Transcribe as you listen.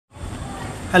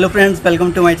Hello friends,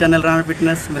 welcome to my channel Rana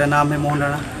fitness. मेरा नाम है मोहन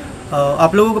राणा।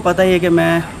 आप लोगों को पता ही है कि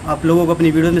मैं आप लोगों को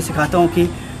अपनी वीडियो में सिखाता हूँ कि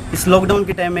इस लॉकडाउन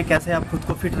के टाइम में कैसे आप खुद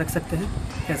को फिट रख सकते हैं,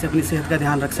 कैसे अपनी सेहत का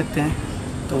ध्यान रख सकते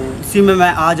हैं। तो इसी में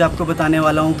मैं आज आपको बताने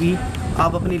वाला हूँ कि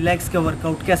आप अपनी लेग्स का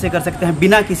वर्कआउट कैसे कर सकते हैं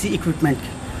बिना किसी इक्विपमेंट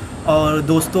के। और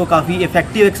दोस्तों, काफ़ी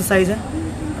इफ़ेक्टिव एक्सरसाइज है।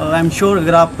 आई एम श्योर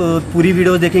अगर आप पूरी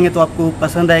वीडियो देखेंगे तो आपको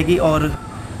पसंद आएगी। और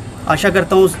आशा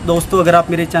करता हूँ दोस्तों, अगर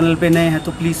आप मेरे चैनल पे नए हैं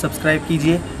तो प्लीज़ सब्सक्राइब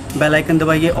कीजिए, बेल आइकन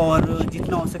दबाइए और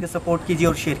जितना हो सके सपोर्ट कीजिए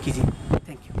और शेयर कीजिए।